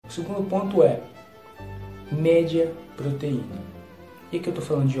O segundo ponto é média proteína. E aqui eu estou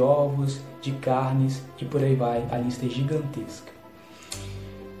falando de ovos, de carnes e por aí vai, a lista é gigantesca.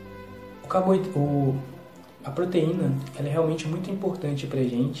 A proteína ela é realmente muito importante para a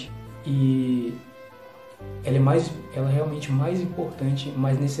gente e ela é realmente mais importante,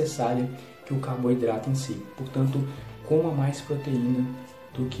 mais necessária que o carboidrato em si. Portanto, coma mais proteína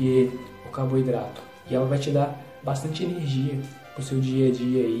do que o carboidrato. E ela vai te dar bastante energia para o seu dia a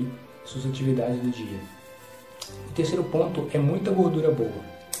dia aí, suas atividades do dia. O terceiro ponto é muita gordura boa.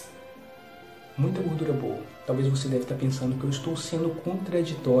 Muita gordura boa. Talvez você deve estar pensando que eu estou sendo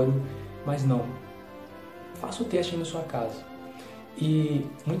contraditório, mas não. Faça o teste aí na sua casa. E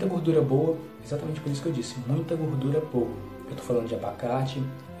muita gordura boa, exatamente por isso que eu disse, muita gordura boa. Eu estou falando de abacate,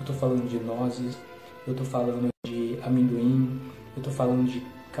 eu estou falando de nozes, eu estou falando de amendoim, eu estou falando de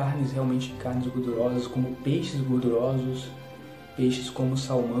carnes, realmente carnes gordurosas, como peixes gordurosos, peixes como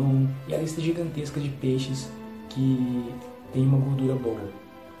salmão, e a lista gigantesca de peixes que tem uma gordura boa.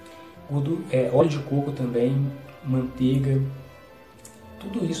 Óleo de coco também, manteiga,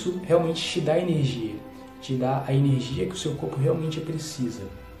 tudo isso realmente te dá energia, te dá a energia que o seu corpo realmente precisa.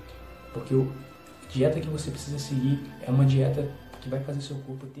 Porque a dieta que você precisa seguir é uma dieta que vai fazer seu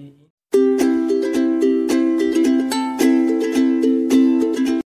corpo ter